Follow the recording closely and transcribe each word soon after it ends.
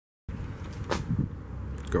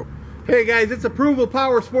Go. Hey guys, it's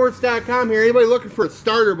ApprovalPowersports.com here. Anybody looking for a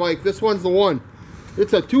starter bike? This one's the one.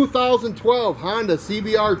 It's a 2012 Honda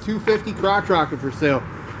CBR250 crotch rocket for sale.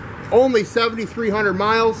 Only 7,300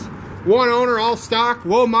 miles. One owner, all stock,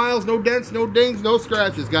 low miles, no dents, no dings, no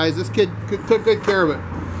scratches, guys. This kid took good care of it.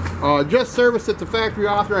 Just serviced at the factory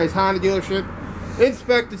authorized Honda dealership.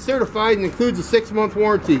 Inspected, certified, and includes a 6-month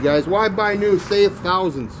warranty, guys. Why buy new? Save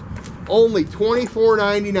thousands. Only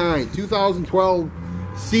 $24.99. 2012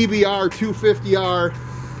 CBR250R.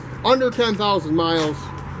 Under 10,000 miles.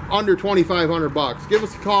 Under 2,500 bucks. Give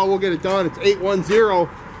us a call. We'll get it done. It's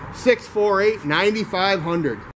 810-648-9500.